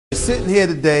sitting here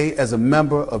today as a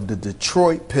member of the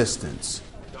Detroit Pistons.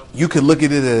 You could look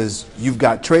at it as you've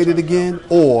got traded again,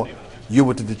 or you're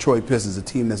with the Detroit Pistons, a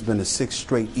team that's been to 6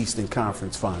 straight Eastern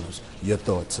Conference Finals. Your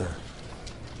thoughts, sir?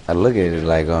 I look at it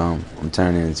like I'm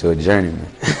turning into a journeyman.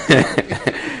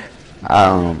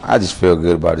 I just feel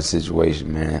good about the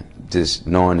situation, man. Just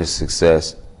knowing the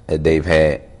success that they've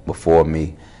had before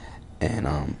me,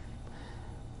 and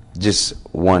just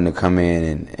wanting to come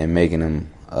in and making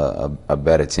them a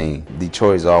better team.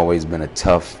 Detroit's always been a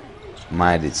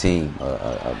tough-minded team,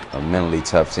 a mentally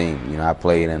tough team. You know, I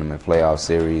played in them in playoff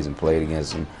series and played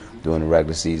against them during the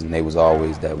regular season. They was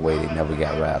always that way. They never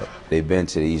got rattled. They've been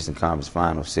to the Eastern Conference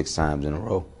Finals 6 times in a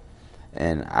row,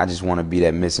 and I just want to be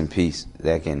that missing piece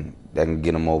that can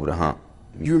get them over the hump.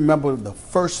 You remember the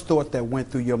first thought that went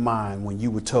through your mind when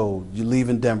you were told you're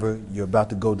leaving Denver, you're about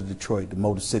to go to Detroit, the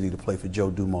Motor City, to play for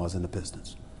Joe Dumars and the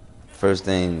Pistons? First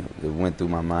thing that went through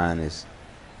my mind is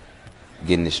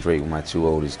getting it straight with my 2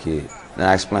 oldest kids. And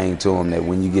I explained to them that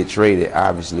when you get traded,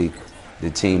 obviously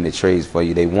the team that trades for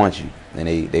you, they want you, and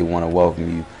they want to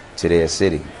welcome you to their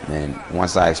city. And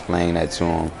once I explained that to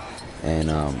them, and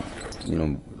you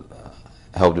know,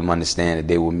 helped them understand that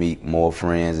they would meet more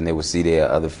friends and they would see their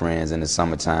other friends in the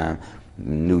summertime,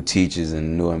 new teachers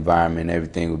and new environment,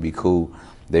 everything would be cool,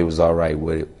 they was all right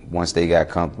with it. Once they got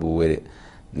comfortable with it,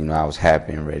 you know, I was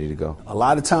happy and ready to go. A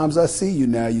lot of times I see you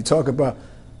now, you talk about,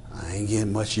 I ain't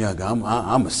getting much younger.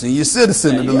 I'm a senior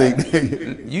citizen in the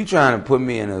league. You trying to put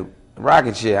me in a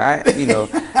rocking chair. I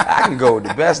can go with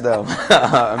the best of them.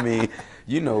 I mean,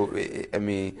 you know,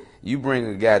 you bring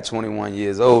a guy 21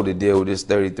 years old to deal with this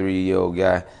 33-year-old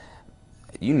guy.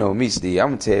 You know me, Steve. I'm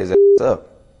going to tear his ass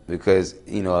up because,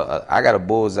 you know, I got a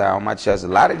bullseye on my chest. A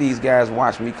lot of these guys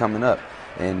watch me coming up,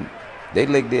 and they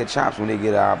lick their chops when they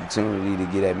get an opportunity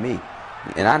to get at me.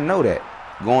 And I know that.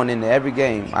 Going into every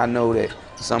game, I know that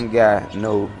some guy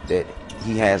know that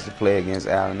he has to play against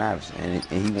Allen Iverson, and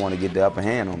he want to get the upper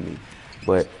hand on me.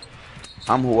 But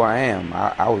I'm who I am.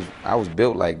 I was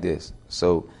built like this.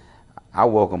 So I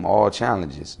welcome all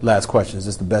challenges. Last question. Is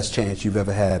this the best chance you've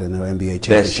ever had in an NBA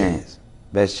championship?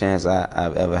 Best chance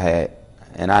I've ever had,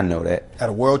 and I know that. At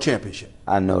a world championship?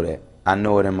 I know that. I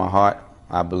know it in my heart.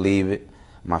 I believe it.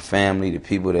 My family, the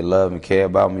people that love and care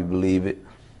about me believe it.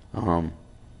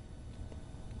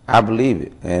 I believe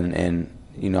it. And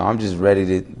you know, I'm just ready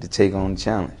to take on the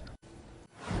challenge.